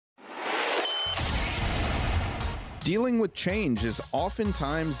Dealing with change is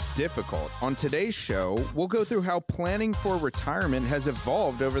oftentimes difficult. On today's show, we'll go through how planning for retirement has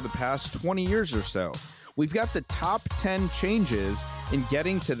evolved over the past 20 years or so. We've got the top 10 changes in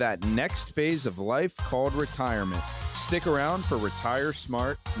getting to that next phase of life called retirement. Stick around for Retire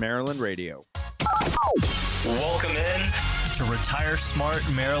Smart Maryland Radio. Welcome in to Retire Smart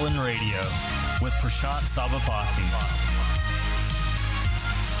Maryland Radio with Prashant Sabapathy.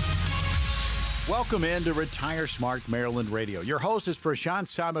 Welcome in to Retire Smart Maryland Radio. Your host is Prashant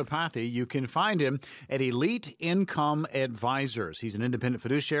Sabapathy. You can find him at Elite Income Advisors. He's an independent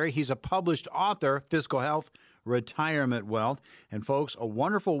fiduciary. He's a published author, Fiscal Health, Retirement Wealth. And folks, a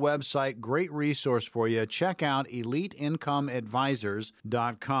wonderful website, great resource for you. Check out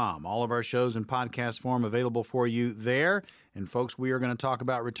EliteIncomeAdvisors.com. All of our shows in podcast form available for you there. And folks, we are going to talk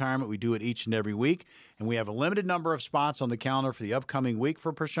about retirement. We do it each and every week. And we have a limited number of spots on the calendar for the upcoming week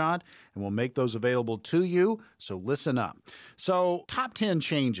for Prashant, and we'll make those available to you. So listen up. So top 10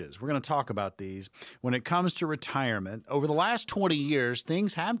 changes. We're going to talk about these. When it comes to retirement, over the last 20 years,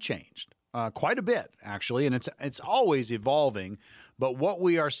 things have changed. Quite a bit, actually, and it's always evolving. But what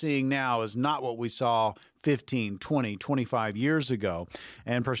we are seeing now is not what we saw 15, 20, 25 years ago.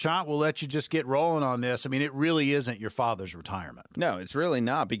 And Prashant, we'll let you just get rolling on this. I mean, it really isn't your father's retirement. No, it's really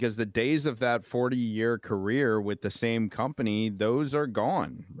not, because the days of that 40-year career with the same company, those are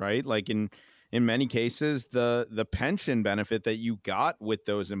gone, right? Like in many cases, the pension benefit that you got with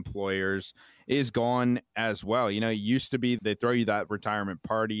those employers is gone as well. You know, it used to be they throw you that retirement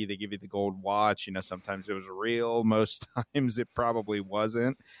party, they give you the gold watch. You know, sometimes it was real, most times it probably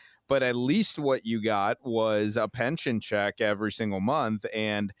wasn't. But at least what you got was a pension check every single month.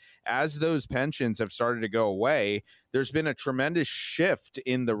 And as those pensions have started to go away, there's been a tremendous shift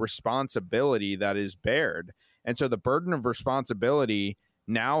in the responsibility that is bared. And so the burden of responsibility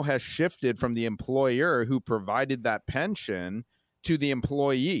now has shifted from the employer who provided that pension to the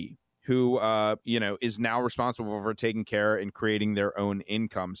employee who, is now responsible for taking care and creating their own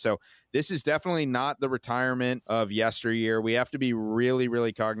income. So this is definitely not the retirement of yesteryear. We have to be really,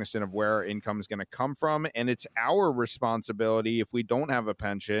 really cognizant of where our income is going to come from. And it's our responsibility, if we don't have a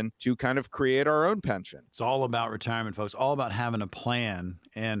pension, to kind of create our own pension. It's all about retirement, folks, all about having a plan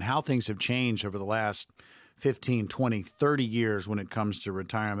and how things have changed over the last 15, 20, 30 years when it comes to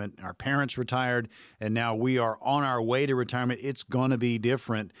retirement. Our parents retired, and now we are on our way to retirement. It's going to be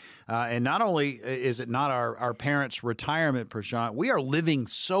different. And not only is it not our parents' retirement, Prashant, we are living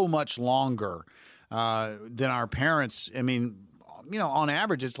so much longer than our parents. I mean, you know, on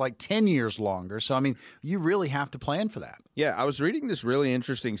average, it's like 10 years longer. So, I mean, you really have to plan for that. Yeah, I was reading this really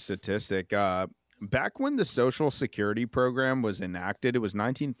interesting statistic. Back when the Social Security program was enacted, it was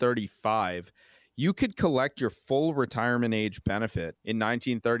 1935. You could collect your full retirement age benefit in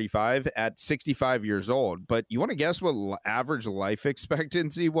 1935 at 65 years old. But you want to guess what average life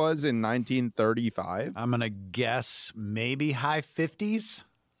expectancy was in 1935? I'm going to guess maybe high 50s.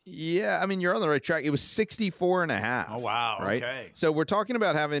 Yeah, I mean, you're on the right track. It was 64 and a half. Oh, wow. Right? Okay. So we're talking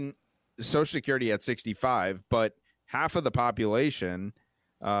about having Social Security at 65, but half of the population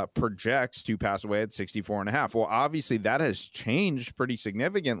projects to pass away at 64 and a half. Well, obviously, that has changed pretty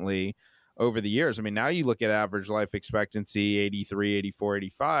significantly over the years. I mean, now you look at average life expectancy, 83, 84,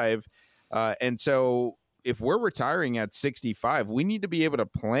 85. And so if we're retiring at 65, we need to be able to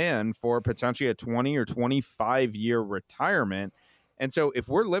plan for potentially a 20 or 25-year retirement. And so if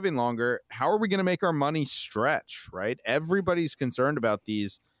we're living longer, how are we going to make our money stretch, right? Everybody's concerned about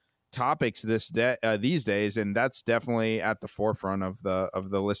these topics these days, and that's definitely at the forefront of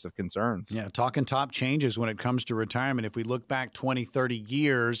the list of concerns. Yeah, talking top changes when it comes to retirement. If we look back 20, 30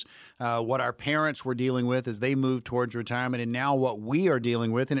 years, what our parents were dealing with as they moved towards retirement, and now what we are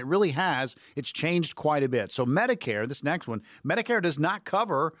dealing with, and it really has, it's changed quite a bit. So Medicare, this next one, Medicare does not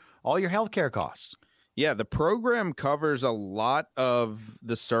cover all your health care costs. Yeah, the program covers a lot of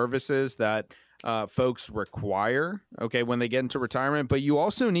the services that folks require, when they get into retirement, but you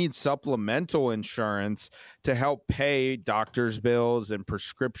also need supplemental insurance to help pay doctor's bills and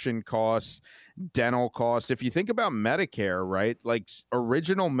prescription costs, dental costs. If you think about Medicare, right, like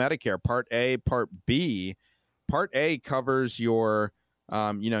original Medicare, Part A, Part B, Part A covers your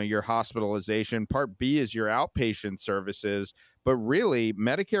hospitalization. Part B is your outpatient services. But really,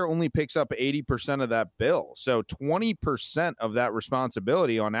 Medicare only picks up 80% of that bill. So 20% of that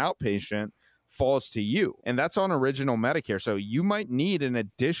responsibility on outpatient falls to you. And that's on original Medicare. So you might need an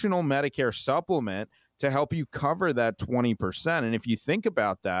additional Medicare supplement to help you cover that 20%. And if you think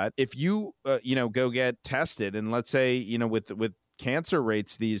about that, if you, go get tested, and let's say, with cancer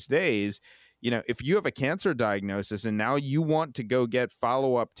rates these days, if you have a cancer diagnosis and now you want to go get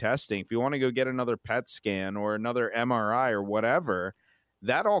follow-up testing, if you want to go get another PET scan or another MRI or whatever,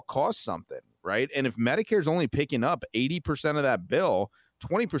 that all costs something, right? And if Medicare is only picking up 80% of that bill,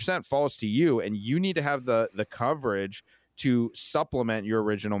 20% falls to you, and you need to have the coverage to supplement your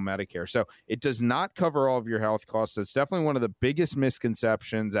original Medicare. So it does not cover all of your health costs. That's definitely one of the biggest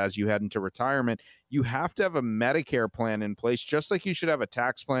misconceptions as you head into retirement. You have to have a Medicare plan in place, just like you should have a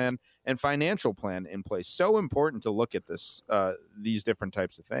tax plan and financial plan in place. So important to look at these different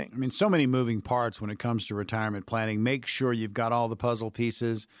types of things. I mean, so many moving parts when it comes to retirement planning. Make sure you've got all the puzzle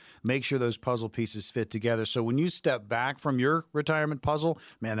pieces. Make sure those puzzle pieces fit together. So when you step back from your retirement puzzle,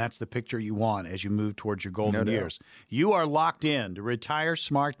 man, that's the picture you want as you move towards your golden years. You are locked in to Retire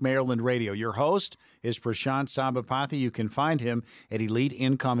Smart Maryland Radio. Your host is Prashant Sabapathy. You can find him at Elite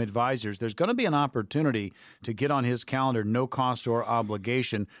Income Advisors. There's going to be an opportunity to get on his calendar, no cost or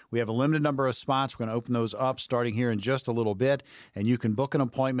obligation. We have a limited number of spots. We're going to open those up starting here in just a little bit, and you can book an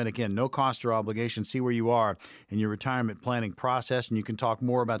appointment. Again, no cost or obligation. See where you are in your retirement planning process, and you can talk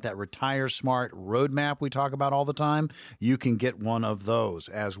more about that Retire Smart roadmap we talk about all the time. You can get one of those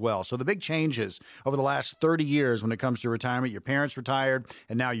as well. So the big changes over the last 30 years when it comes to retirement, your parents retired,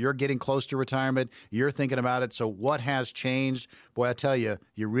 and now you're getting close to retirement. You're thinking about it. So what has changed? Boy, I tell you,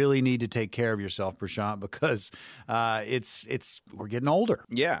 you really need to take care of yourself, Prashant, because we're getting older.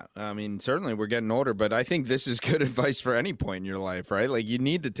 Yeah, I mean, certainly we're getting older, but I think this is good advice for any point in your life, right? Like, you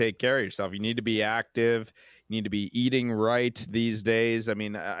need to take care of yourself. You need to be active. You need to be eating right these days. I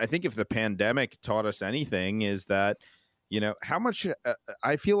mean, I think if the pandemic taught us anything is that, how much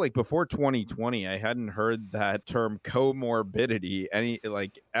I feel like before 2020, I hadn't heard that term comorbidity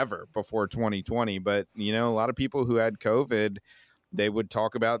ever before 2020. But, a lot of people who had COVID, they would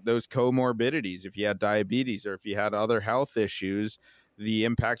talk about those comorbidities. If you had diabetes or if you had other health issues, the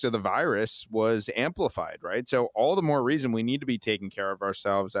impact of the virus was amplified, right? So all the more reason we need to be taking care of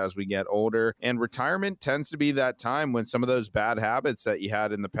ourselves as we get older. And retirement tends to be that time when some of those bad habits that you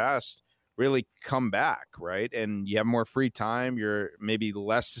had in the past really come back, right? And you have more free time, you're maybe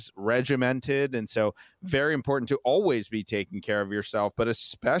less regimented. And so very important to always be taking care of yourself, but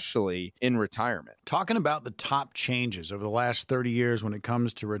especially in retirement. Talking about the top changes over the last 30 years when it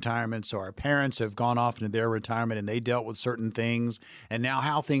comes to retirement. So our parents have gone off into their retirement and they dealt with certain things. And now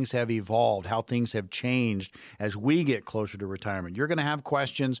how things have evolved, how things have changed as we get closer to retirement. You're going to have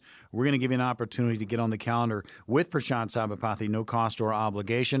questions. We're going to give you an opportunity to get on the calendar with Prashant Sabapathy, no cost or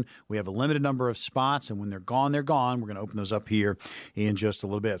obligation. We have a limited number of spots, and when they're gone, they're gone. We're going to open those up here in just a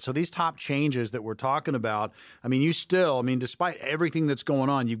little bit. So these top changes that we're talking about, I mean, despite everything that's going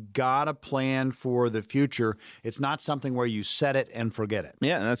on, you've got to plan for the future. It's not something where you set it and forget it.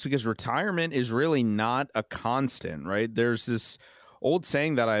 Yeah, and that's because retirement is really not a constant, right? There's this old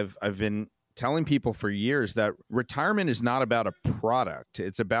saying that I've been telling people for years that retirement is not about a product.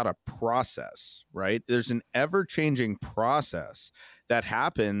 It's about a process, right? There's an ever-changing process that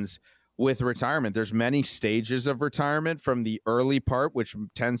happens with retirement. There's many stages of retirement, from the early part, which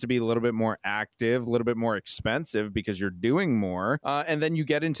tends to be a little bit more active, a little bit more expensive because you're doing more. And then you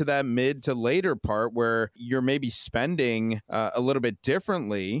get into that mid to later part where you're maybe spending a little bit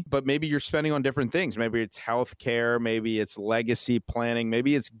differently, but maybe you're spending on different things. Maybe it's healthcare, maybe it's legacy planning,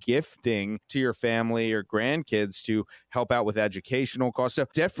 maybe it's gifting to your family or grandkids to help out with educational costs. So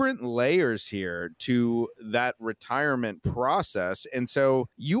different layers here to that retirement process. And so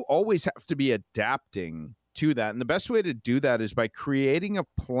you always have to be adapting to that. And the best way to do that is by creating a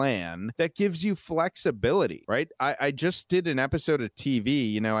plan that gives you flexibility, right? I just did an episode of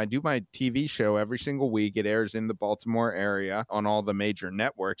TV. I do my TV show every single week. It airs in the Baltimore area on all the major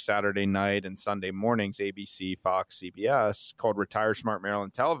networks, Saturday night and Sunday mornings, ABC, Fox, CBS, called Retire Smart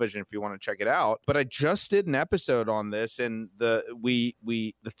Maryland Television, if you want to check it out. But I just did an episode on this, and the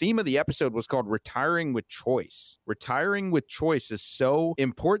theme of the episode was called Retiring with Choice. Retiring with choice is so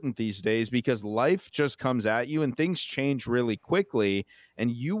important these days because life just comes at you and things change really quickly,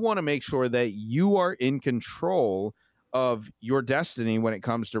 and you want to make sure that you are in control of your destiny when it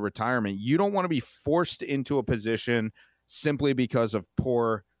comes to retirement. You don't want to be forced into a position simply because of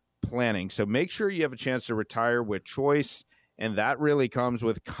poor planning. So make sure you have a chance to retire with choice, and that really comes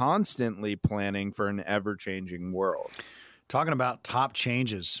with constantly planning for an ever-changing world. Talking about top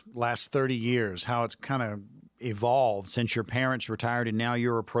changes last 30 years, how it's kind of evolved since your parents retired and now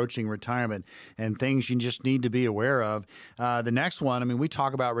you're approaching retirement, and things you just need to be aware of. The next one, I mean, we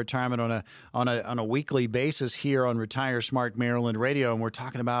talk about retirement on a weekly basis here on Retire Smart Maryland Radio, and we're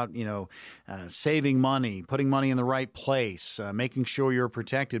talking about saving money, putting money in the right place, making sure you're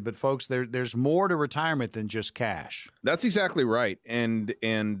protected. But folks, there's more to retirement than just cash. That's exactly right,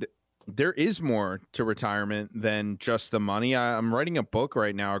 and there is more to retirement than just the money. I'm writing a book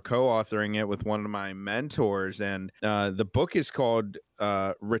right now, or co-authoring it with one of my mentors, and the book is called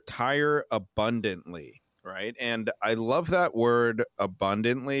Retire Abundantly, right? And I love that word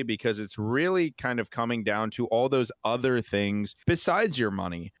abundantly because it's really kind of coming down to all those other things besides your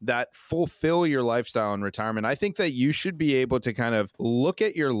money that fulfill your lifestyle in retirement. I think that you should be able to kind of look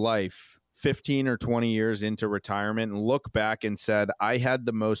at your life 15 or 20 years into retirement and look back and said, I had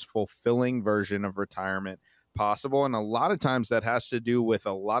the most fulfilling version of retirement possible. And a lot of times that has to do with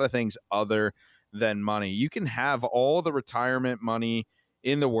a lot of things other than money. You can have all the retirement money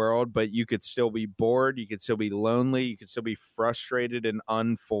in the world, but you could still be bored. You could still be lonely. You could still be frustrated and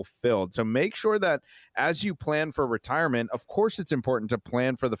unfulfilled. So make sure that as you plan for retirement, of course, it's important to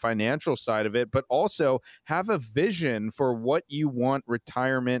plan for the financial side of it, but also have a vision for what you want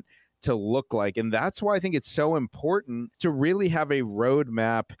retirement to look like. And that's why I think it's so important to really have a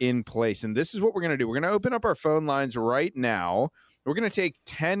roadmap in place. And this is what we're going to do. We're going to open up our phone lines right now. We're going to take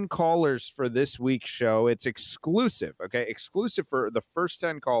 10 callers for this week's show. It's exclusive, okay? Exclusive for the first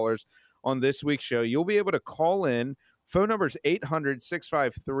 10 callers on this week's show. You'll be able to call in. Phone number is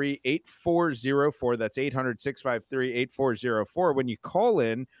 800-653-8404. That's 800-653-8404. When you call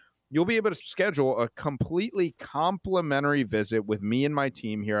in, you'll be able to schedule a completely complimentary visit with me and my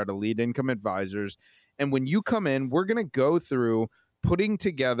team here at Elite Income Advisors. And when you come in, we're going to go through putting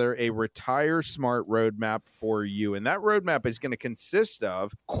together a Retire Smart roadmap for you. And that roadmap is going to consist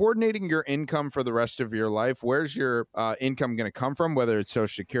of coordinating your income for the rest of your life. Where's your income going to come from, whether it's Social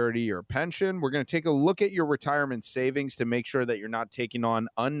Security or pension? We're going to take a look at your retirement savings to make sure that you're not taking on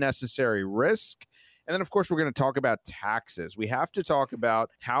unnecessary risk. And then, of course, we're going to talk about taxes. We have to talk about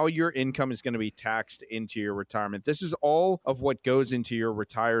how your income is going to be taxed into your retirement. This is all of what goes into your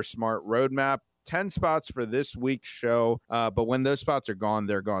Retire Smart roadmap. 10 spots for this week's show, but when those spots are gone,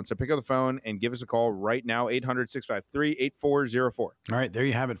 they're gone. So pick up the phone and give us a call right now, 800-653-8404. All right, there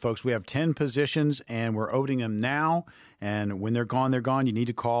you have it, folks. We have 10 positions, and we're opening them now. And when they're gone, they're gone. You need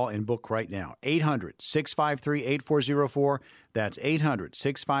to call and book right now. 800-653-8404. That's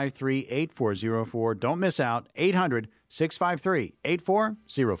 800-653-8404. Don't miss out.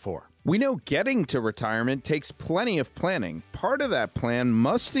 800-653-8404. We know getting to retirement takes plenty of planning. Part of that plan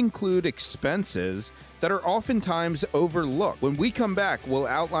must include expenses that are oftentimes overlooked. When we come back, we'll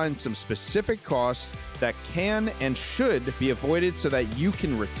outline some specific costs that can and should be avoided so that you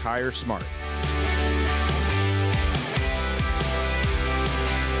can retire smart.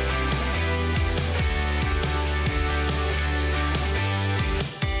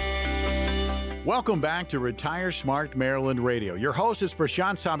 Welcome back to Retire Smart Maryland Radio. Your host is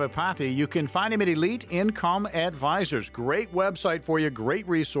Prashant Sabapathy. You can find him at Elite Income Advisors. Great website for you, great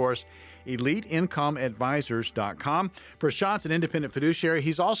resource, eliteincomeadvisors.com. Prashant's an independent fiduciary.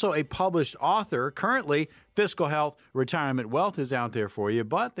 He's also a published author. Currently, Fiscal Health, Retirement Wealth is out there for you,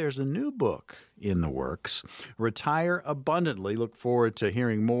 but there's a new book in the works, Retire Abundantly. Look forward to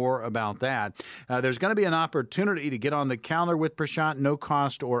hearing more about that. There's going to be an opportunity to get on the calendar with Prashant, no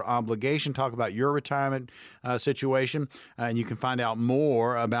cost or obligation, talk about your retirement situation, and you can find out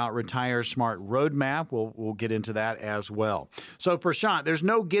more about Retire Smart Roadmap. We'll get into that as well. So, Prashant, there's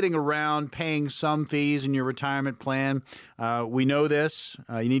no getting around paying some fees in your retirement plan. We know this.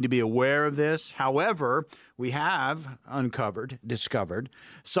 You need to be aware of this. However, we have discovered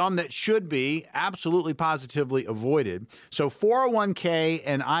some that should be absolutely positively avoided. So 401k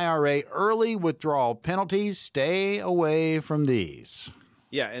and IRA early withdrawal penalties, stay away from these.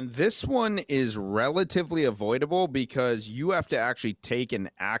 Yeah, and this one is relatively avoidable because you have to actually take an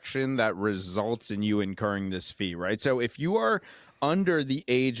action that results in you incurring this fee, right? So if you are under the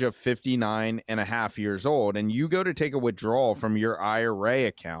age of 59 and a half years old and you go to take a withdrawal from your IRA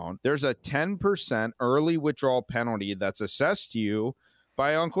account, there's a 10% early withdrawal penalty that's assessed to you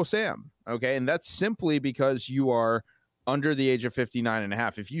by Uncle Sam. Okay. And that's simply because you are under the age of 59 and a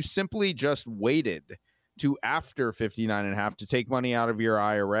half. If you simply just waited to after 59 and a half to take money out of your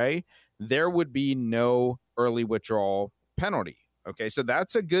IRA, there would be no early withdrawal penalty. Okay. So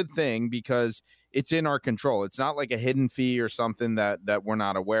that's a good thing because it's in our control. It's not like a hidden fee or something that we're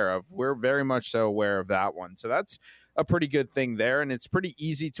not aware of. We're very much so aware of that one. So that's a pretty good thing there. And it's pretty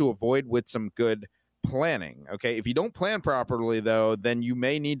easy to avoid with some good planning. Okay. If you don't plan properly, though, then you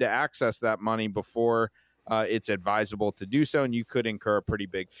may need to access that money before it's advisable to do so. And you could incur a pretty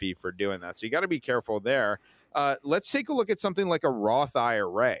big fee for doing that. So you got to be careful there. Let's take a look at something like a Roth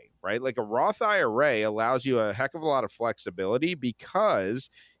IRA, right? Like a Roth IRA allows you a heck of a lot of flexibility because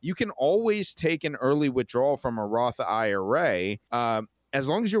you can always take an early withdrawal from a Roth IRA. As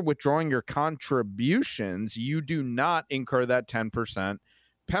long as you're withdrawing your contributions, you do not incur that 10%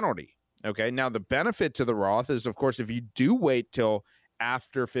 penalty. Okay. Now, the benefit to the Roth is, of course, if you do wait till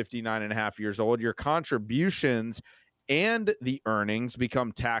after 59 and a half years old, your contributions and the earnings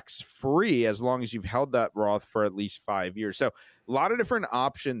become tax-free as long as you've held that Roth for at least 5 years. So a lot of different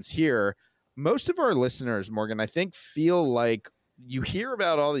options here. Most of our listeners, Morgan, I think feel like you hear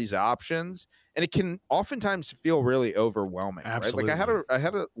about all these options and it can oftentimes feel really overwhelming. Absolutely. Right? Like I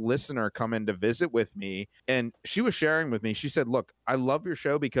had a listener come in to visit with me and she was sharing with me. She said, look, I love your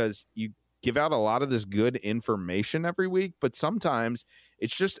show because you give out a lot of this good information every week, but sometimes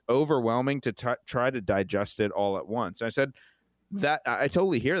it's just overwhelming to try to digest it all at once. And I said that I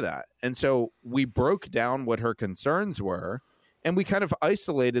totally hear that. And so we broke down what her concerns were and we kind of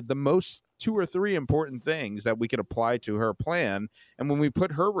isolated the most 2 or 3 important things that we could apply to her plan. And when we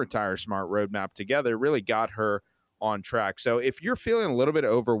put her Retire Smart roadmap together, really got her on track. So if you're feeling a little bit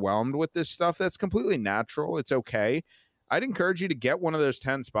overwhelmed with this stuff, that's completely natural. It's okay. I'd encourage you to get one of those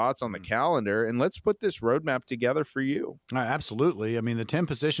 10 spots on the calendar and let's put this roadmap together for you. Absolutely. I mean, the 10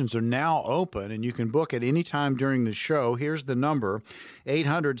 positions are now open and you can book at any time during the show. Here's the number,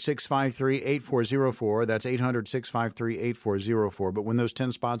 800-653-8404. That's 800-653-8404. But when those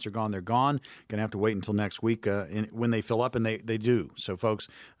 10 spots are gone, they're gone. Going to have to wait until next week when they fill up, and they do. So, folks,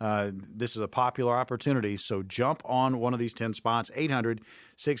 this is a popular opportunity. So jump on one of these 10 spots,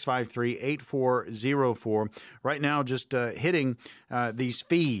 800-653-8404. Right now, just hitting these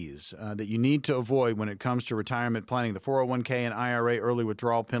fees that you need to avoid when it comes to retirement planning. The 401k and IRA early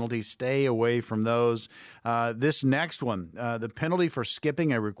withdrawal penalties, stay away from those. This next one, the penalty for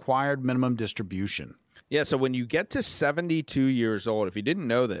skipping a required minimum distribution. Yeah, so when you get to 72 years old, if you didn't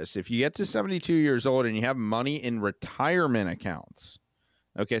know this, if you get to 72 years old and you have money in retirement accounts,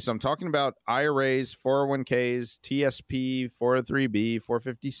 okay, so I'm talking about IRAs, 401ks, TSP, 403b,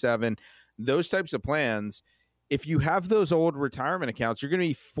 457, those types of plans. If you have those old retirement accounts, you're going to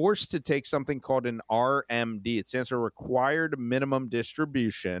be forced to take something called an RMD. It stands for Required Minimum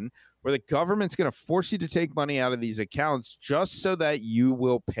Distribution, where the government's going to force you to take money out of these accounts just so that you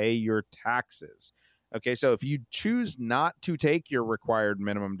will pay your taxes. Okay, so if you choose not to take your required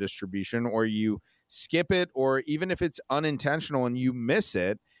minimum distribution or you skip it, or even if it's unintentional and you miss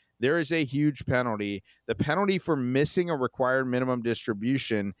it, there is a huge penalty. The penalty for missing a required minimum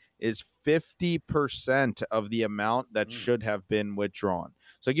distribution is 50% of the amount that should have been withdrawn.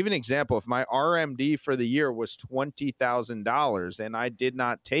 So I'll give you an example. If my RMD for the year was $20,000 and I did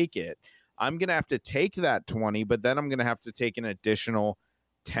not take it, I'm going to have to take that 20, but then I'm going to have to take an additional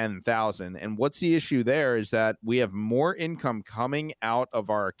 10,000. And what's the issue there is that we have more income coming out of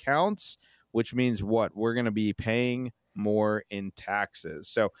our accounts, which means what? We're going to be paying more in taxes.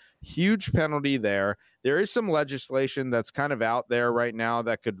 So huge penalty there. There is some legislation that's kind of out there right now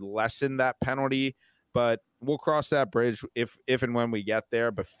that could lessen that penalty, but we'll cross that bridge if and when we get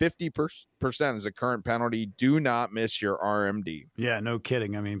there. But 50% is a current penalty. Do not miss your RMD. Yeah, no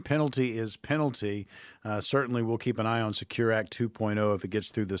kidding. I mean, penalty is penalty. Certainly, we'll keep an eye on Secure Act 2.0 if it gets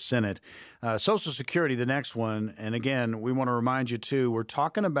through the Senate. Social Security, the next one. And again, we want to remind you, too, we're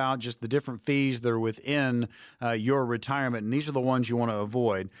talking about just the different fees that are within your retirement, and these are the ones you want to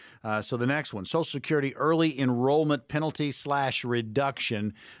avoid. So the next one, Social Security early enrollment penalty /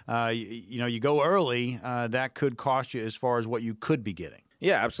 reduction. You go early, that could cost you as far as what you could be getting.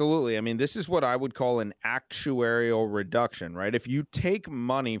 Yeah, absolutely. I mean, this is what I would call an actuarial reduction, right? If you take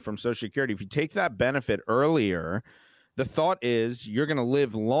money from Social Security, if you take that benefit earlier, the thought is you're going to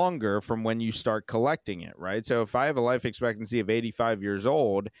live longer from when you start collecting it, right? So if I have a life expectancy of 85 years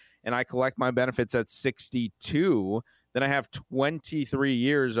old and I collect my benefits at 62, then I have 23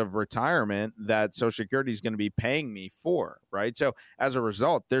 years of retirement that Social Security is going to be paying me for, right? So as a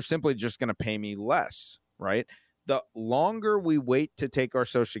result, they're simply just going to pay me less, right? The longer we wait to take our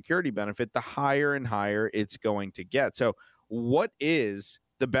Social Security benefit, the higher and higher it's going to get. So what is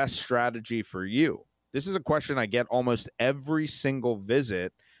the best strategy for you? This is a question I get almost every single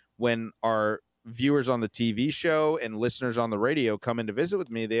visit when our viewers on the TV show and listeners on the radio come in to visit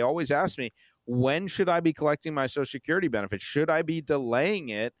with me. They always ask me, when should I be collecting my Social Security benefit? Should I be delaying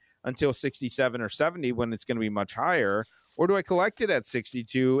it until 67 or 70 when it's going to be much higher? Or do I collect it at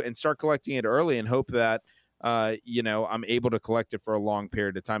 62 and start collecting it early and hope that I'm able to collect it for a long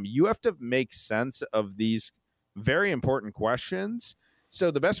period of time? You have to make sense of these very important questions.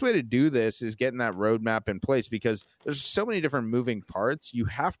 So the best way to do this is getting that roadmap in place because there's so many different moving parts. You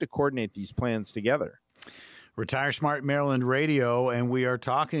have to coordinate these plans together. Retire Smart Maryland Radio, and we are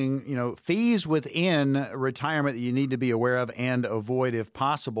talking, fees within retirement that you need to be aware of and avoid if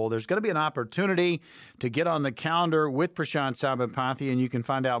possible. There's going to be an opportunity to get on the calendar with Prashant Sabapathy, and you can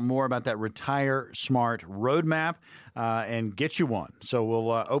find out more about that Retire Smart roadmap and get you one. So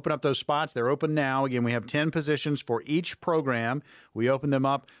we'll open up those spots. They're open now. Again, we have 10 positions for each program. We opened them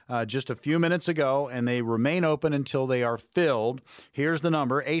up just a few minutes ago, and they remain open until they are filled. Here's the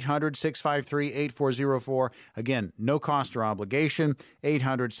number, 800-653-8404. Again, no cost or obligation,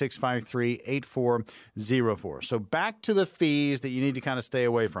 800-653-8404. So back to the fees that you need to kind of stay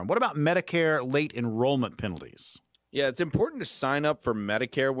away from. What about Medicare late enrollment penalties? Yeah, it's important to sign up for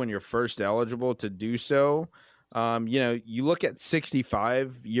Medicare when you're first eligible to do so. You look at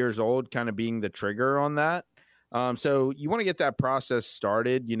 65 years old kind of being the trigger on that. So you want to get that process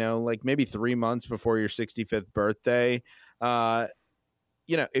started, like maybe 3 months before your 65th birthday.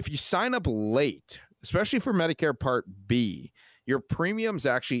 If you sign up late, especially for Medicare Part B, your premiums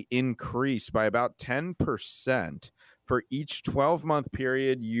actually increase by about 10% for each 12-month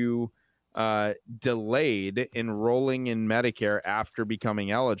period you delayed enrolling in Medicare after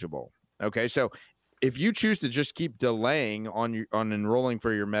becoming eligible. Okay, so if you choose to just keep delaying on enrolling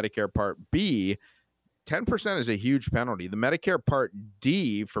for your Medicare Part B, 10% is a huge penalty. The Medicare Part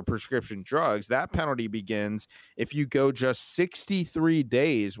D for prescription drugs, that penalty begins if you go just 63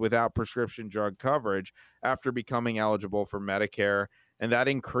 days without prescription drug coverage after becoming eligible for Medicare, and that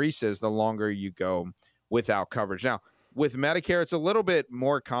increases the longer you go without coverage. Now, with Medicare, it's a little bit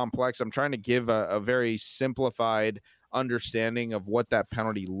more complex. I'm trying to give a very simplified understanding of what that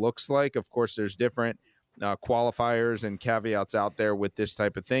penalty looks like. Of course, there's different qualifiers and caveats out there with this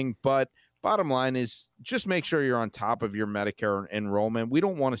type of thing, but bottom line is just make sure you're on top of your Medicare enrollment. We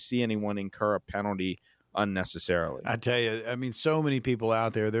don't want to see anyone incur a penalty unnecessarily. I tell you, I mean, so many people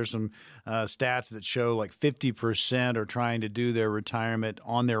out there. There's some stats that show like 50% are trying to do their retirement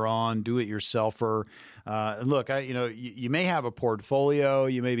on their own, do-it-yourselfer. Look, you may have a portfolio,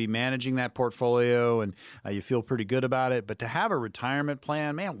 you may be managing that portfolio, and you feel pretty good about it. But to have a retirement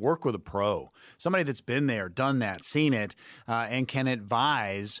plan, man, work with a pro, somebody that's been there, done that, seen it, and can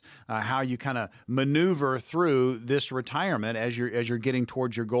advise how you kind of maneuver through this retirement as you're getting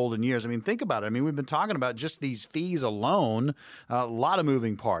towards your golden years. I mean, think about it. I mean, we've been talking about just these fees alone, a lot of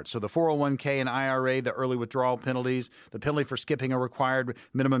moving parts. So the 401k and IRA, the early withdrawal penalties, the penalty for skipping a required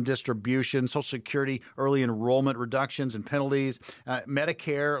minimum distribution, Social Security early enrollment reductions and penalties,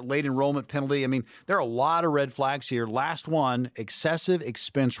 Medicare late enrollment penalty. I mean, there are a lot of red flags here. Last one, excessive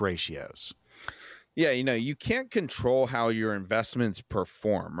expense ratios. Yeah, you can't control how your investments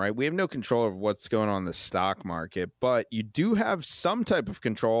perform, right? We have no control over what's going on in the stock market, but you do have some type of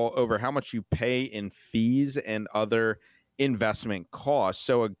control over how much you pay in fees and other investment costs.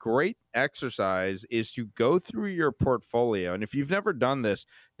 So a great exercise is to go through your portfolio. And if you've never done this,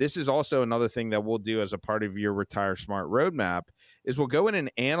 this is also another thing that we'll do as a part of your Retire Smart roadmap, is we'll go in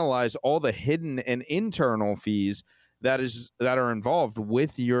and analyze all the hidden and internal fees that are involved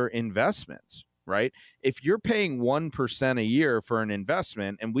with your investments. Right? If you're paying 1% a year for an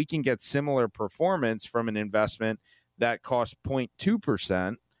investment and we can get similar performance from an investment that costs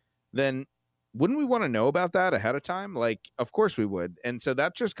 0.2%, then wouldn't we want to know about that ahead of time? Like, of course we would. And so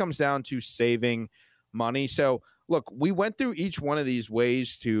that just comes down to saving money. So look, we went through each one of these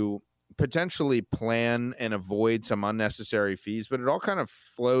ways to potentially plan and avoid some unnecessary fees, but it all kind of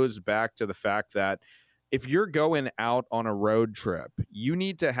flows back to the fact that if you're going out on a road trip, you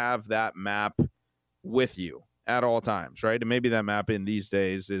need to have that map with you at all times, right? And maybe that map in these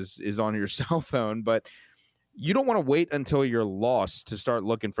days is on your cell phone, but you don't want to wait until you're lost to start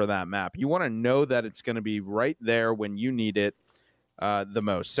looking for that map. You want to know that it's going to be right there when you need it the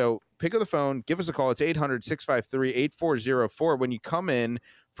most. So pick up the phone, give us a call. It's 800-653-8404. When you come in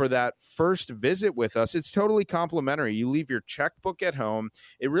for that first visit with us, it's totally complimentary. You leave your checkbook at home.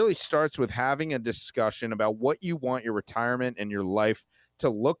 It really starts with having a discussion about what you want your retirement and your life to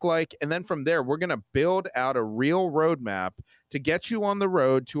look like. And then from there, we're going to build out a real roadmap to get you on the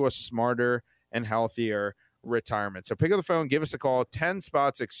road to a smarter and healthier retirement. So pick up the phone, give us a call. 10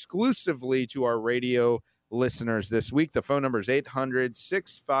 spots exclusively to our radio listeners this week. The phone number is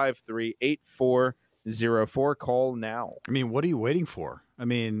 800-653-8404. Call now. I mean, what are you waiting for? I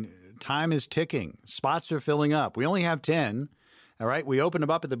mean, time is ticking. Spots are filling up. We only have 10. All right, we opened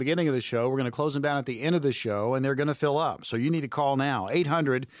them up at the beginning of the show. We're going to close them down at the end of the show, and they're going to fill up. So you need to call now,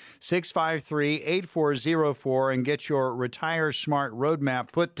 800-653-8404, and get your Retire Smart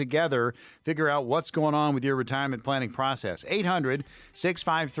roadmap put together. Figure out what's going on with your retirement planning process.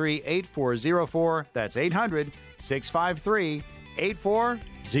 800-653-8404. That's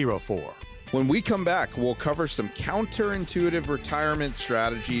 800-653-8404. When we come back, we'll cover some counterintuitive retirement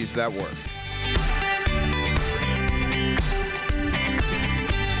strategies that work.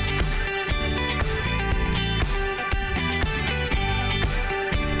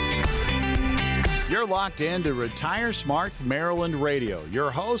 You're You're locked into Retire Smart Maryland Radio.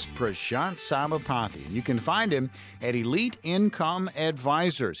 Your host, Prashant Sabapathy. You can find him at Elite Income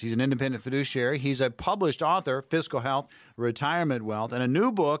Advisors. He's an independent fiduciary. He's a published author, Fiscal Health, Retirement Wealth, and a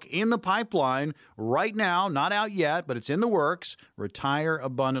new book in the pipeline right now, not out yet, but it's in the works, Retire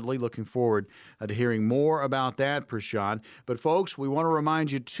Abundantly. Looking forward to hearing more about that, Prashant. But folks, we want to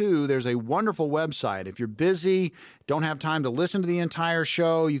remind you too, there's a wonderful website. If you're busy, don't have time to listen to the entire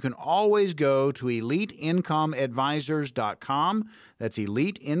show, you can always go to eliteincomeadvisors.com. That's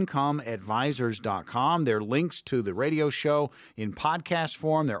eliteincomeadvisors.com. There are links to the radio show in podcast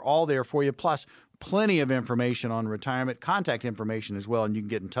form. They're all there for you. Plus, plenty of information on retirement, contact information as well, and you can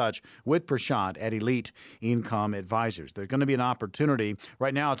get in touch with Prashant at Elite Income Advisors. There's going to be an opportunity.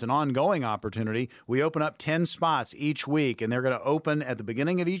 Right now, it's an ongoing opportunity. We open up 10 spots each week, and they're going to open at the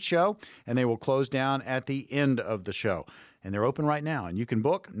beginning of each show, and they will close down at the end of the show. And they're open right now. And you can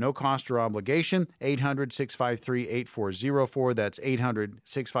book, no cost or obligation, 800-653-8404. That's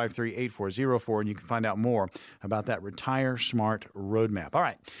 800-653-8404. And you can find out more about that Retire Smart Roadmap. All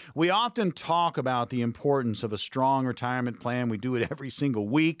right. We often talk about the importance of a strong retirement plan. We do it every single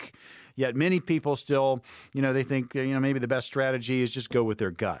week. Yet many people still, they think, maybe the best strategy is just go with their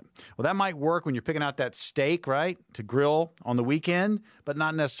gut. Well, that might work when you're picking out that steak, right, to grill on the weekend, but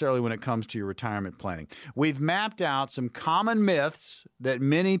not necessarily when it comes to your retirement planning. We've mapped out some common myths that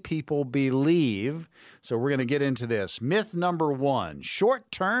many people believe. So we're going to get into this. Myth number 1,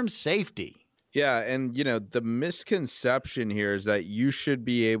 short-term safety. Yeah, and the misconception here is that you should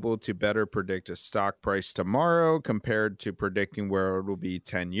be able to better predict a stock price tomorrow compared to predicting where it will be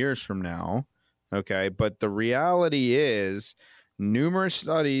 10 years from now. Okay, but the reality is numerous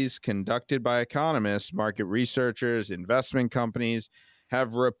studies conducted by economists, market researchers, investment companies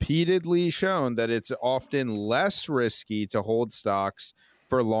have repeatedly shown that it's often less risky to hold stocks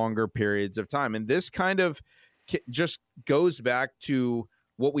for longer periods of time. And this kind of just goes back to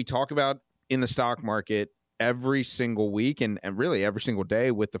what we talk about in the stock market every single week and really every single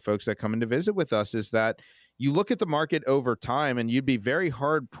day with the folks that come in to visit with us, is that you look at the market over time and you'd be very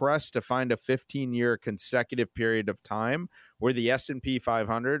hard pressed to find a 15-year consecutive period of time where the S&P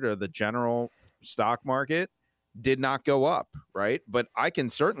 500 or the general stock market did not go up, right? But I can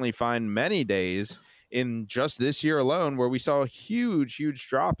certainly find many days in just this year alone where we saw huge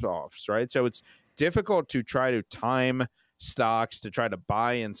drop-offs, right? So it's difficult to try to time stocks to try to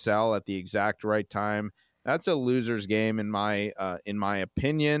buy and sell at the exact right time. That's a loser's game in my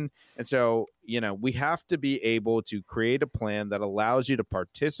opinion. And so, we have to be able to create a plan that allows you to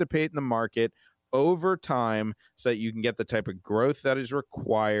participate in the market over time so that you can get the type of growth that is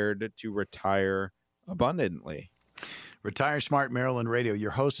required to retire abundantly. Retire Smart Maryland Radio.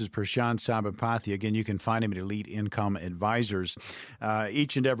 Your host is Prashant Sabapathy. Again, you can find him at Elite Income Advisors.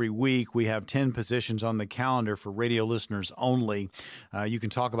 Each and every week, we have 10 positions on the calendar for radio listeners only. You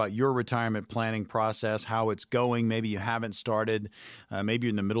can talk about your retirement planning process, how it's going. Maybe you haven't started. Maybe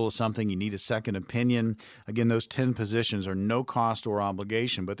you're in the middle of something. You need a second opinion. Again, those 10 positions are no cost or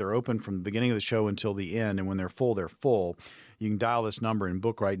obligation, but they're open from the beginning of the show until the end. And when they're full, they're full. You can dial this number and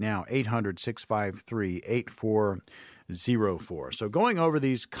book right now, 800-653-8404. So going over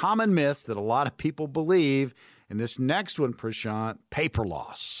these common myths that a lot of people believe, and this next one, Prashant, paper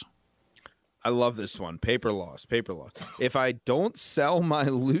loss. I love this one, paper loss. If I don't sell my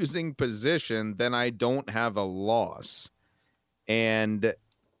losing position, then I don't have a loss. And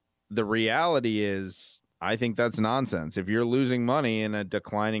the reality is, I think that's nonsense. If you're losing money in a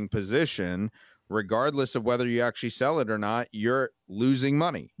declining position, regardless of whether you actually sell it or not, you're losing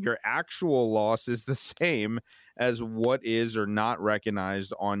money. Your actual loss is the same as what is or not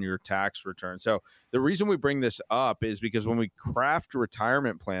recognized on your tax return. So the reason we bring this up is because when we craft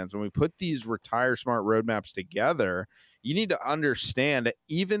retirement plans, when we put these Retire Smart roadmaps together, you need to understand,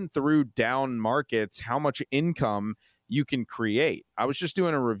 even through down markets, how much income you can create. I was just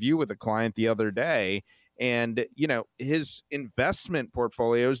doing a review with a client the other day, and, his investment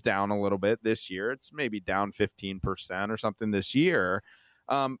portfolio is down a little bit this year. It's maybe down 15% or something this year.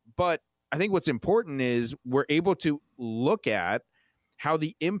 But I think what's important is we're able to look at how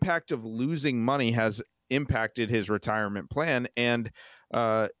the impact of losing money has impacted his retirement plan. And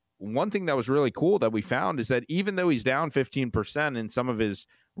one thing that was really cool that we found is that even though he's down 15% in some of his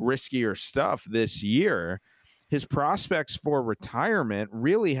riskier stuff this year, his prospects for retirement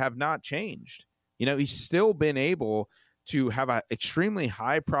really have not changed. He's still been able to have an extremely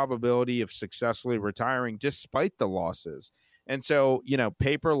high probability of successfully retiring despite the losses. And so,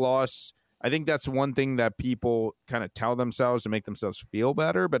 paper loss, I think that's one thing that people kind of tell themselves to make themselves feel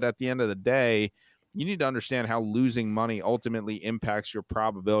better. But at the end of the day, you need to understand how losing money ultimately impacts your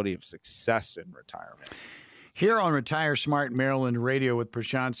probability of success in retirement. Here on Retire Smart Maryland Radio with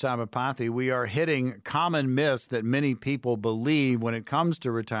Prashant Sabapathy, we are hitting common myths that many people believe when it comes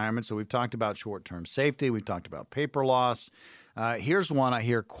to retirement. So we've talked about short-term safety. We've talked about paper loss. Here's one I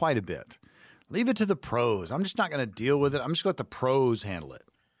hear quite a bit. Leave it to the pros. I'm just not going to deal with it. I'm just going to let the pros handle it.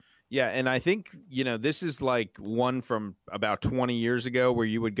 Yeah, and I think, this is like one from about 20 years ago where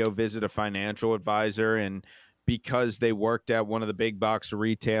you would go visit a financial advisor, and because they worked at one of the big box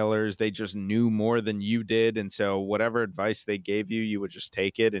retailers, they just knew more than you did. And so whatever advice they gave you, you would just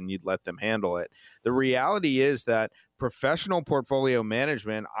take it and you'd let them handle it. The reality is that professional portfolio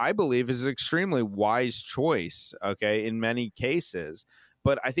management, I believe, is an extremely wise choice, okay, in many cases.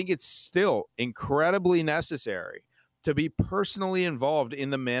 But I think it's still incredibly necessary to be personally involved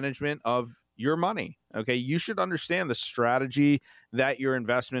in the management of your money. Okay. You should understand the strategy that your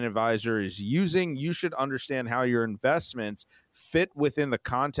investment advisor is using. You should understand how your investments fit within the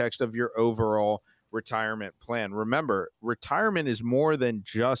context of your overall retirement plan. Remember, retirement is more than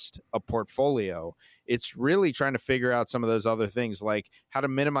just a portfolio. It's really trying to figure out some of those other things, like how to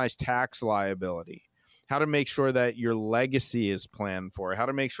minimize tax liability, how to make sure that your legacy is planned for, how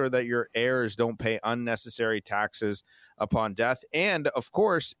to make sure that your heirs don't pay unnecessary taxes upon death. And of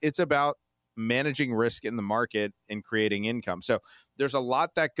course, it's about managing risk in the market and creating income. So there's a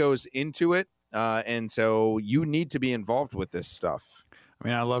lot that goes into it. And so you need to be involved with this stuff. I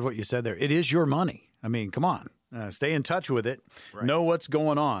mean, I love what you said there. It is your money. I mean, come on. Stay in touch with it. Right. Know what's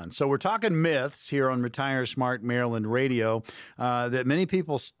going on. So we're talking myths here on Retire Smart Maryland Radio that many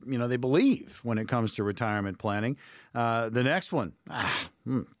people, they believe when it comes to retirement planning. The next one,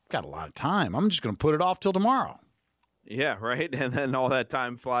 got a lot of time. I'm just going to put it off till tomorrow. Yeah, right. And then all that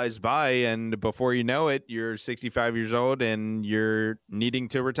time flies by, and before you know it, you're 65 years old and you're needing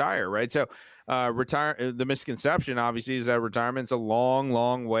to retire, right? So the misconception, obviously, is that retirement's a long,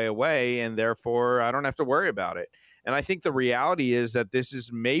 long way away, and therefore I don't have to worry about it. And I think the reality is that this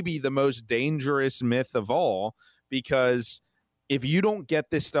is maybe the most dangerous myth of all, because if you don't get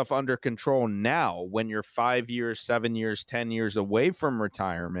this stuff under control now, when you're 5 years, 7 years, 10 years away from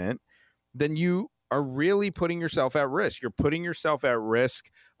retirement, then you are really putting yourself at risk. You're putting yourself at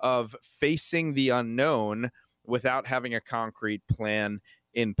risk of facing the unknown without having a concrete plan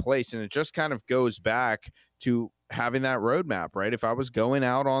in place. And it just kind of goes back to having that roadmap, right? If I was going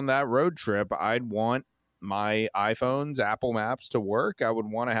out on that road trip, I'd want my iPhone's Apple Maps to work. I would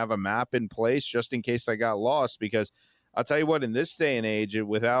want to have a map in place just in case I got lost, because I'll tell you what, in this day and age,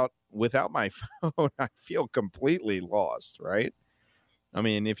 without my phone, I feel completely lost, right? I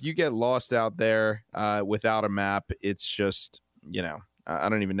mean, if you get lost out there without a map, it's just, I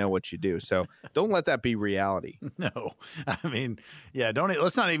don't even know what you do. So don't let that be reality. No, I mean, yeah,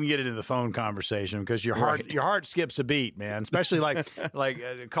 let's not even get into the phone conversation, because your heart skips a beat, man. Especially like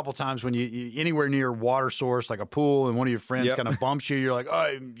a couple times when you anywhere near a water source, like a pool, and one of your friends kind of bumps you. You're like,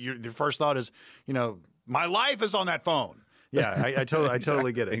 oh, your first thought is, my life is on that phone. Yeah, I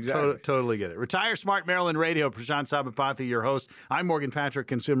totally get it. Exactly. Totally get it. Retire Smart Maryland Radio. Prashant Sabapathy, your host. I'm Morgan Patrick,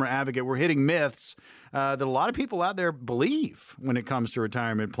 consumer advocate. We're hitting myths that a lot of people out there believe when it comes to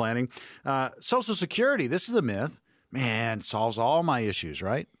retirement planning. Social Security, this is a myth. Man, solves all my issues,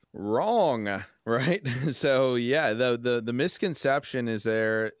 right? Wrong, right? So, yeah, the misconception is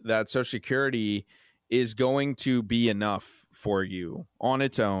there that Social Security is going to be enough for you on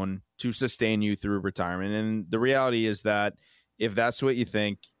its own to sustain you through retirement. And the reality is that if that's what you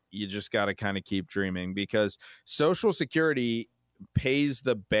think, you just got to kind of keep dreaming, because Social Security pays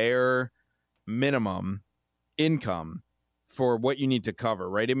the bare minimum income for what you need to cover,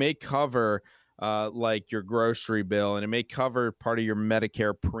 right? It may cover like your grocery bill, and it may cover part of your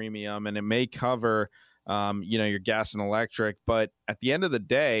Medicare premium, and it may cover your gas and electric. But at the end of the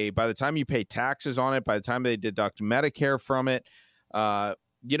day, by the time you pay taxes on it, by the time they deduct Medicare from it,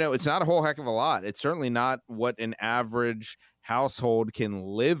 it's not a whole heck of a lot. It's certainly not what an average household can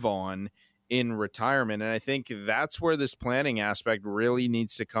live on in retirement. And I think that's where this planning aspect really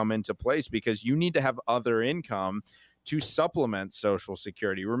needs to come into place, because you need to have other income to supplement Social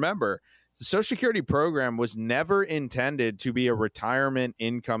Security. Remember, the Social Security program was never intended to be a retirement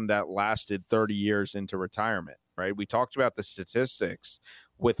income that lasted 30 years into retirement, right? We talked about the statistics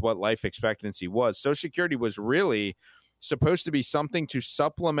with what life expectancy was. Social Security was really supposed to be something to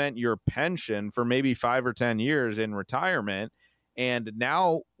supplement your pension for maybe 5 or 10 years in retirement. And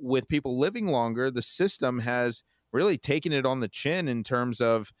now with people living longer, the system has really taken it on the chin in terms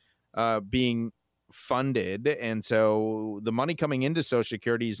of being funded. And so the money coming into Social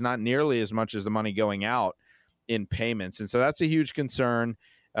Security is not nearly as much as the money going out in payments. And so that's a huge concern.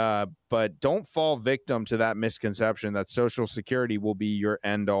 But don't fall victim to that misconception that Social Security will be your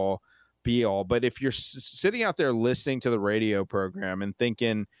end all be all. But if you're sitting out there listening to the radio program and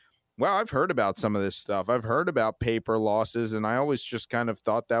thinking, well, I've heard about some of this stuff, I've heard about paper losses, and I always just kind of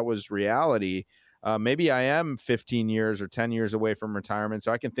thought that was reality. Maybe I am 15 years or 10 years away from retirement,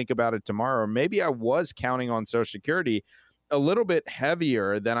 so I can think about it tomorrow. Or maybe I was counting on Social Security a little bit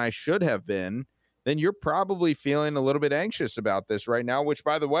heavier than I should have been. Then you're probably feeling a little bit anxious about this right now, which,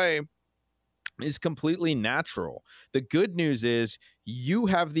 by the way, is completely natural. The good news is you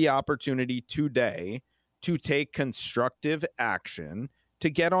have the opportunity today to take constructive action to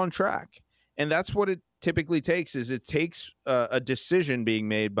get on track. And that's what it typically takes, is it takes a decision being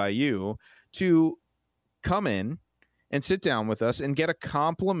made by you to come in and sit down with us and get a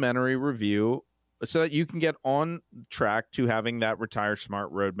complimentary review so that you can get on track to having that Retire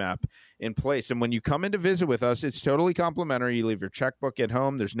Smart roadmap in place. And when you come in to visit with us, it's totally complimentary. You leave your checkbook at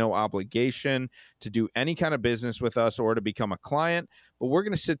home. There's no obligation to do any kind of business with us or to become a client. But we're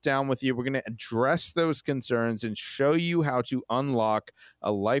going to sit down with you. We're going to address those concerns and show you how to unlock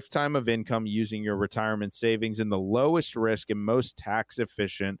a lifetime of income using your retirement savings in the lowest risk and most tax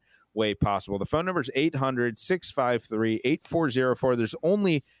efficient way possible. The phone number is 800-653-8404. There's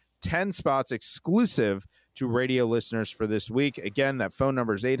only 10 spots exclusive to radio listeners for this week. Again, that phone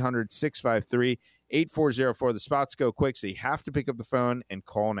number is 800-653-8404. The spots go quick, so you have to pick up the phone and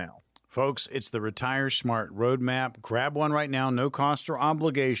call now. Folks, it's the Retire Smart Roadmap. Grab one right now, no cost or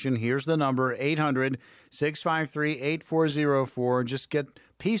obligation. Here's the number, 800-653-8404. Just get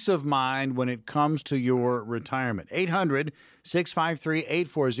peace of mind when it comes to your retirement.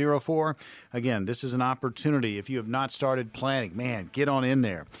 800-653-8404. Again, this is an opportunity. If you have not started planning, man, get on in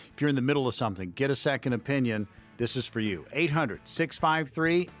there. If you're in the middle of something, get a second opinion. This is for you.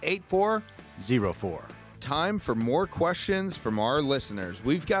 800-653-8404. Time for more questions from our listeners.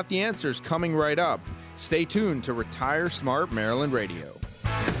 We've got the answers coming right up. Stay tuned to Retire Smart Maryland Radio.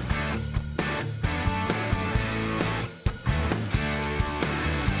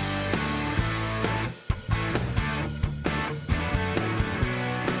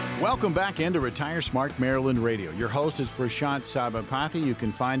 Welcome back into Retire Smart Maryland Radio. Your host is Prashant Sabapathy. You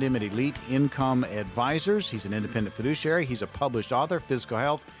can find him at Elite Income Advisors. He's an independent fiduciary. He's a published author, Physical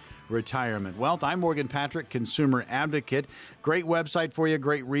Health, Retirement Wealth. I'm Morgan Patrick, consumer advocate. Great website for you,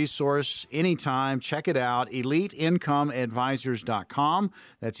 great resource anytime. Check it out, eliteincomeadvisors.com.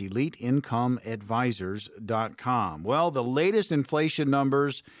 That's eliteincomeadvisors.com. Well, the latest inflation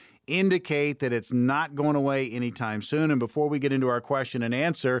numbers indicate that it's not going away anytime soon. And before we get into our question and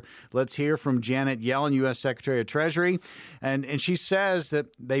answer, let's hear from Janet Yellen, U.S. Secretary of Treasury. And she says that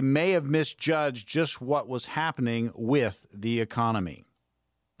they may have misjudged just what was happening with the economy.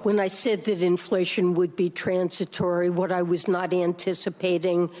 When I said that inflation would be transitory, what I was not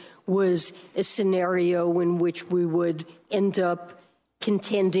anticipating was a scenario in which we would end up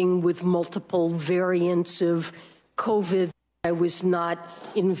contending with multiple variants of COVID. I was not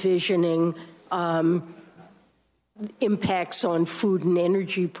envisioning impacts on food and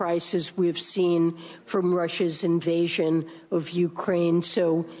energy prices we've seen from Russia's invasion of Ukraine.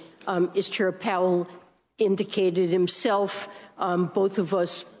 So as Chair Powell indicated himself, both of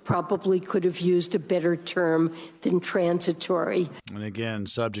us probably could have used a better term than transitory. And again,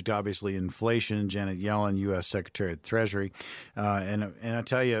 subject obviously inflation. Janet Yellen, U.S. Secretary of Treasury. And I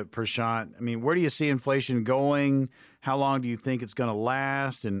tell you, Prashant, I mean, where do you see inflation going? How long do you think it's going to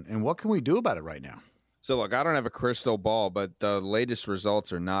last? And what can we do about it right now? So, look, I don't have a crystal ball, but the latest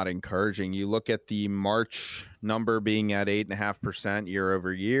results are not encouraging. You look at the March number being at 8.5% year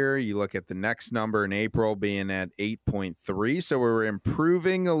over year. You look at the next number in April being at 8.3. So we're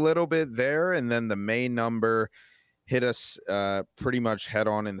improving a little bit there. And then the May number hit us pretty much head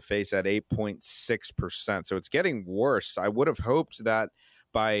on in the face at 8.6%. So it's getting worse. I would have hoped that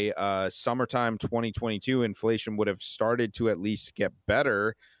by summertime 2022, inflation would have started to at least get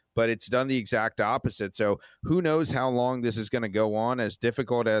better, but it's done the exact opposite. So who knows how long this is going to go on, as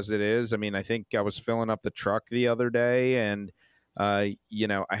difficult as it is. I mean, I think I was filling up the truck the other day and, I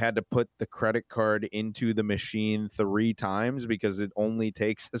had to put the credit card into the machine 3 times because it only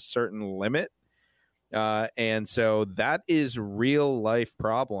takes a certain limit. And so that is real life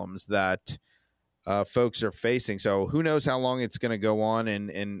problems that folks are facing. So who knows how long it's going to go on,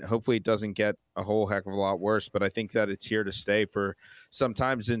 and hopefully it doesn't get a whole heck of a lot worse, but I think that it's here to stay for some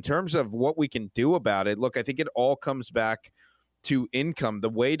times. In terms of what we can do about it, look, I think it all comes back to income. The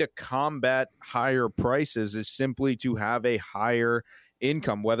way to combat higher prices is simply to have a higher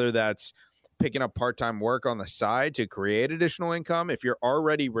income, whether that's picking up part-time work on the side to create additional income. If you're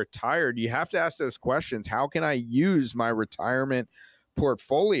already retired, you have to ask those questions. How can I use my retirement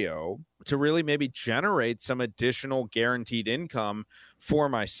portfolio to really maybe generate some additional guaranteed income for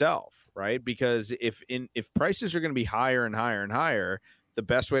myself, right? Because if prices are going to be higher and higher and higher, the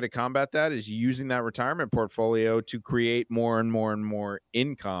best way to combat that is using that retirement portfolio to create more and more and more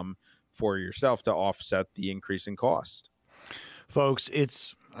income for yourself to offset the increase in cost. Folks,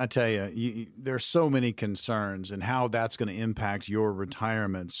 I tell you, there's so many concerns and how that's going to impact your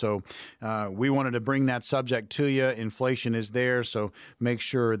retirement. So we wanted to bring that subject to you. Inflation is there, so make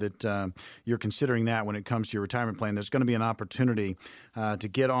sure that you're considering that when it comes to your retirement plan. There's going to be an opportunity to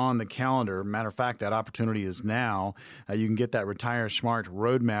get on the calendar. Matter of fact, that opportunity is now. You can get that Retire Smart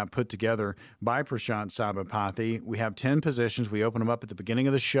roadmap put together by Prashant Sabapathy. We have 10 positions. We open them up at the beginning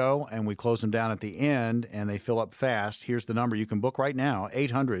of the show, and we close them down at the end, and they fill up fast. Here's the number you can book right now,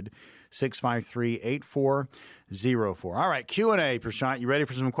 800-653-8404. All right, Q&A, Prashant. You ready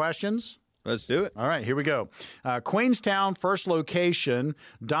for some questions? Let's do it. All right, here we go. Queenstown, first location.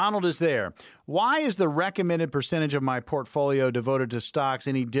 Donald is there. Why is the recommended percentage of my portfolio devoted to stocks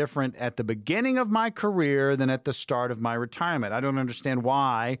any different at the beginning of my career than at the start of my retirement? I don't understand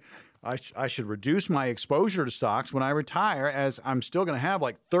why I should reduce my exposure to stocks when I retire, as I'm still going to have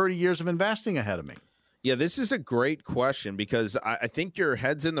like 30 years of investing ahead of me. Yeah, this is a great question because I think your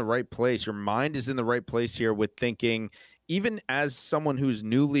head's in the right place. Your mind is in the right place here with thinking, even as someone who's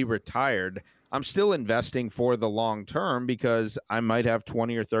newly retired, I'm still investing for the long term because I might have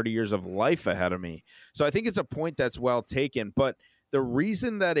 20 or 30 years of life ahead of me. So I think it's a point that's well taken. But the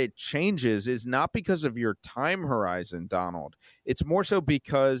reason that it changes is not because of your time horizon, Donald. It's more so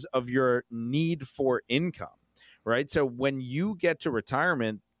because of your need for income, right? So when you get to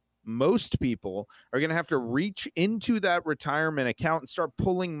retirement, most people are going to have to reach into that retirement account and start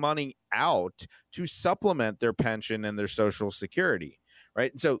pulling money out to supplement their pension and their Social Security,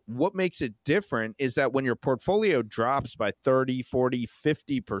 right? And so what makes it different is that when your portfolio drops by 30, 40,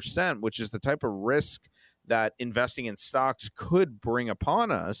 50%, which is the type of risk that investing in stocks could bring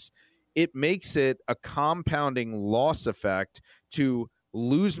upon us, it makes it a compounding loss effect to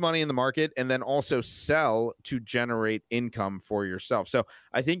lose money in the market and then also sell to generate income for yourself. So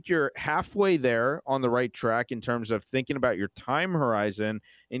I think you're halfway there on the right track in terms of thinking about your time horizon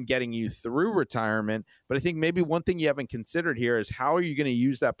and getting you through retirement. But I think maybe one thing you haven't considered here is how are you going to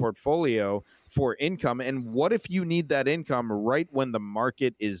use that portfolio for income? And what if you need that income right when the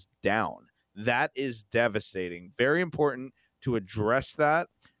market is down? That is devastating. Very important to address that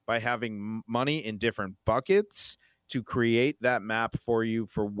by having money in different buckets to create that map for you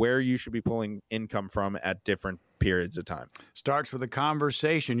for where you should be pulling income from at different periods of time. Starts with a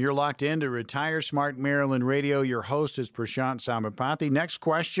conversation. You're locked into Retire Smart Maryland Radio. Your host is Prashant Sabapathy. Next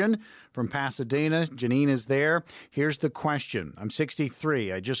question from Pasadena. Janine is there. Here's the question. I'm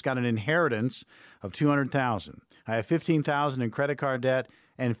 63. I just got an inheritance of $200,000. I have $15,000 in credit card debt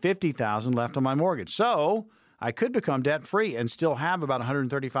and $50,000 left on my mortgage. So I could become debt-free and still have about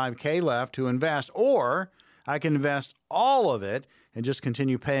 $135K left to invest, or I can invest all of it and just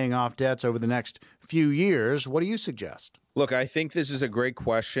continue paying off debts over the next few years. What do you suggest? Look, I think this is a great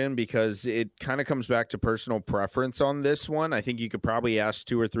question because it kind of comes back to personal preference on this one. I think you could probably ask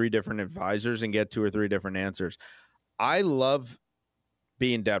 2 or 3 different advisors and get 2 or 3 different answers. I love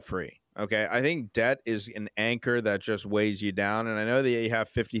being debt-free. Okay, I think debt is an anchor that just weighs you down. And I know that you have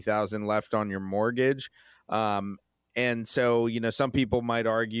 $50,000 left on your mortgage. And so, some people might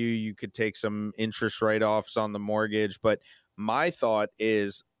argue you could take some interest write-offs on the mortgage. But my thought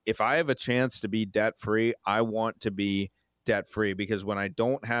is if I have a chance to be debt-free, I want to be debt-free because when I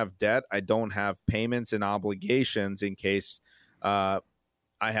don't have debt, I don't have payments and obligations in case I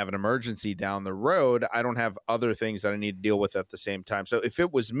have an emergency down the road. I don't have other things that I need to deal with at the same time. So if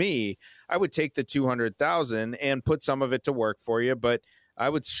it was me, I would take the $200,000 and put some of it to work for you. But I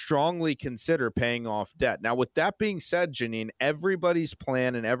would strongly consider paying off debt. Now, with that being said, Janine, everybody's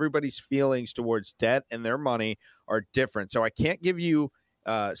plan and everybody's feelings towards debt and their money are different. So I can't give you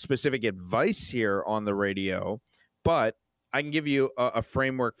specific advice here on the radio, but I can give you a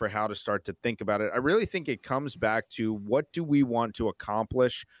framework for how to start to think about it. I really think it comes back to what do we want to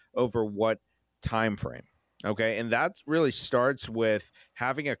accomplish over what time frame? Okay, and that really starts with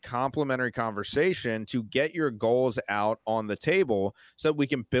having a complimentary conversation to get your goals out on the table so that we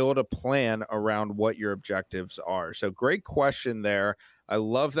can build a plan around what your objectives are. So great question there. I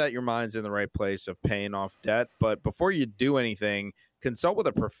love that your mind's in the right place of paying off debt. But before you do anything, consult with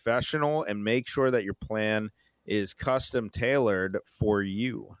a professional and make sure that your plan is custom tailored for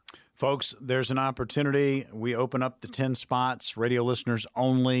you. Folks, there's an opportunity. We open up the 10 spots, radio listeners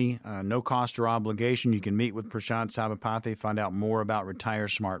only, no cost or obligation. You can meet with Prashant Sabapathy, find out more about Retire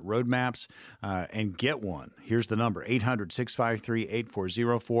Smart roadmaps, and get one. Here's the number,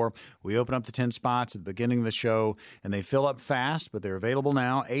 800-653-8404. We open up the 10 spots at the beginning of the show, and they fill up fast, but they're available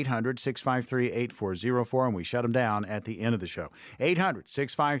now, 800-653-8404, and we shut them down at the end of the show.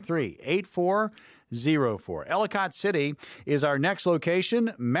 800-653-8404. Ellicott City is our next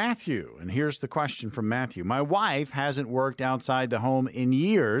location. Matthew, and here's the question from Matthew. My wife hasn't worked outside the home in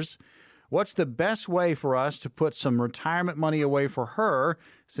years. What's the best way for us to put some retirement money away for her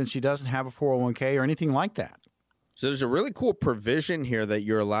since she doesn't have a 401k or anything like that? So there's a really cool provision here that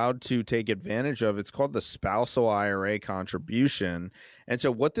you're allowed to take advantage of. It's called the spousal IRA contribution. And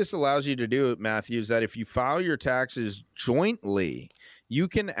so what this allows you to do, Matthew, is that if you file your taxes jointly, you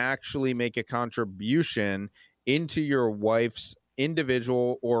can actually make a contribution into your wife's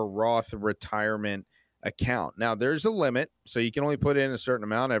individual or Roth retirement account. Now, there's a limit, so you can only put in a certain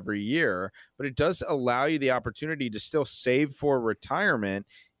amount every year, but it does allow you the opportunity to still save for retirement,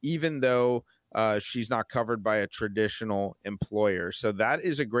 even though she's not covered by a traditional employer. So that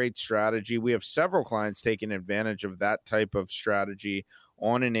is a great strategy. We have several clients taking advantage of that type of strategy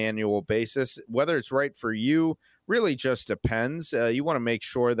on an annual basis. Whether it's right for you really just depends. You want to make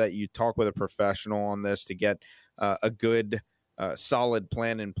sure that you talk with a professional on this to get a good, solid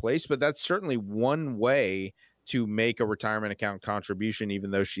plan in place. But that's certainly one way to make a retirement account contribution,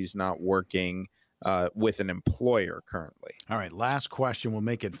 even though she's not working with an employer currently. All right, last question. We'll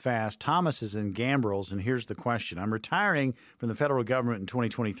make it fast. Thomas is in Gambrels, and here's the question. I'm retiring from the federal government in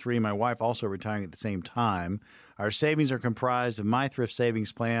 2023. My wife also retiring at the same time. Our savings are comprised of my thrift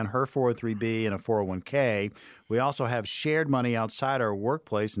savings plan, her 403B, and a 401k. We also have shared money outside our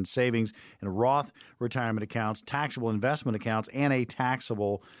workplace and savings in Roth retirement accounts, taxable investment accounts, and a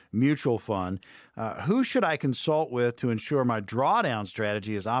taxable mutual fund. Who should I consult with to ensure my drawdown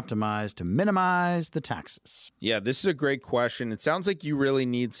strategy is optimized to minimize the taxes? Yeah, this is a great question. It sounds like you really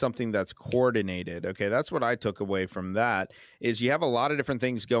need something that's coordinated. Okay, that's what I took away from that, is you have a lot of different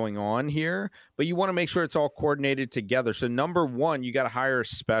things going on here, but you want to make sure it's all coordinated together. So number one, you got to hire a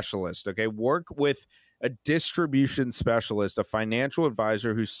specialist. Okay, work with a distribution specialist, a financial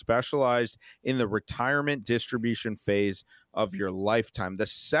advisor who's specialized in the retirement distribution phase of your lifetime. The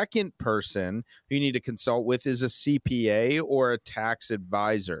second person who you need to consult with is a CPA or a tax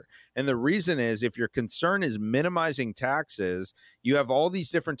advisor. And the reason is, if your concern is minimizing taxes, you have all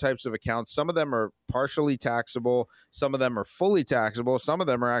these different types of accounts. Some of them are partially taxable. Some of them are fully taxable. Some of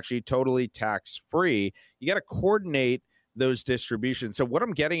them are actually totally tax-free. You got to coordinate those distributions. So what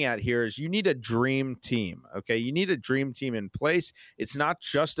I'm getting at here is you need a dream team, okay? You need a dream team in place. It's not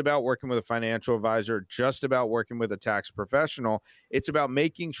just about working with a financial advisor, just about working with a tax professional. It's about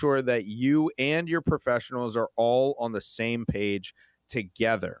making sure that you and your professionals are all on the same page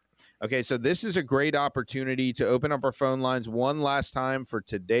together. Okay, so this is a great opportunity to open up our phone lines one last time for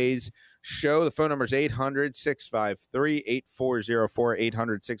today's show. The phone number is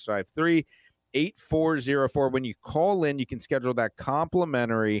 800-653-8404, 800-653-8404. When you call in, you can schedule that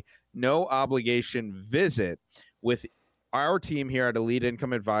complimentary, no obligation visit with our team here at Elite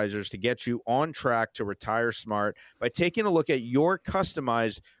Income Advisors to get you on track to retire smart by taking a look at your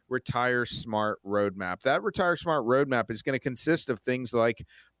customized Retire Smart roadmap. That Retire Smart roadmap is going to consist of things like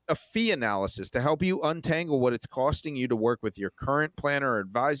a fee analysis to help you untangle what it's costing you to work with your current planner or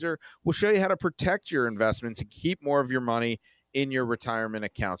advisor. We'll show you how to protect your investments and keep more of your money in your retirement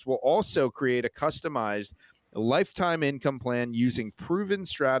accounts. We'll also create a customized lifetime income plan using proven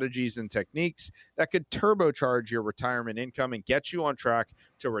strategies and techniques that could turbocharge your retirement income and get you on track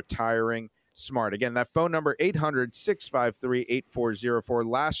to retiring smart. Again, that phone number, 800-653-8404.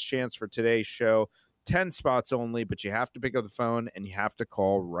 Last chance for today's show. 10 spots only, but you have to pick up the phone and you have to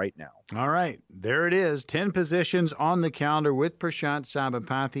call right now. All right, there it is. 10 positions on the calendar with Prashant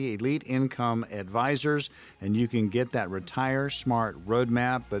Sabapathy, Elite Income Advisors, and you can get that Retire Smart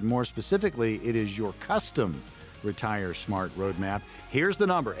roadmap, but more specifically, it is your custom Retire Smart roadmap. Here's the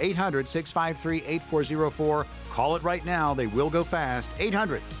number, 800-653-8404. Call it right now. They will go fast.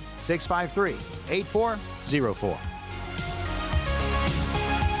 800-653-8404.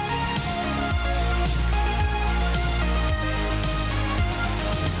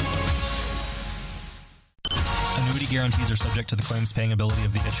 Annuity guarantees are subject to the claims paying ability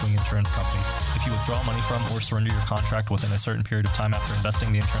of the issuing insurance company. If you withdraw money from or surrender your contract within a certain period of time after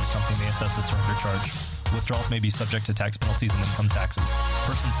investing, the insurance company may assess a surrender charge. Withdrawals may be subject to tax penalties and income taxes.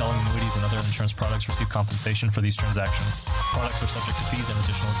 Persons selling annuities and other insurance products receive compensation for these transactions. Products are subject to fees and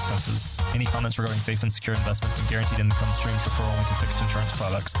additional expenses. Any comments regarding safe and secure investments and guaranteed income streams refer only to fixed insurance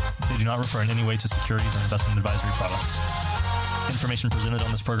products. They do not refer in any way to securities or investment advisory products. Information presented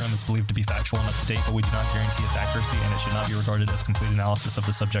on this program is believed to be factual and up to date, but we do not guarantee its accuracy, and it should not be regarded as complete analysis of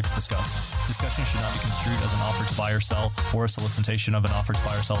the subjects discussed. Discussion should not be construed as an offer to buy or sell, or a solicitation of an offer to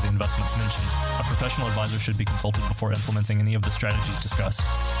buy or sell the investments mentioned. A professional advisor should be consulted before implementing any of the strategies discussed.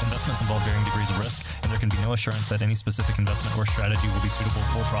 Investments involve varying degrees of risk, and there can be no assurance that any specific investment or strategy will be suitable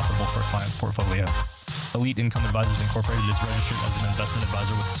or profitable for a client's portfolio. Elite Income Advisors Incorporated is registered as an investment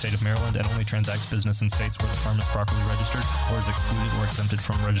advisor with the state of Maryland and only transacts business in states where the firm is properly registered or is excluded or exempted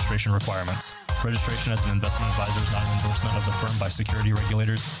from registration requirements. Registration as an investment advisor is not an endorsement of the firm by security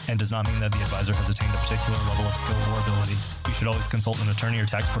regulators and does not mean that the advisor has attained a particular level of skill or ability. You should always consult an attorney or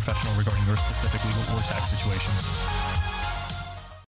tax professional regarding your specific legal or tax situation.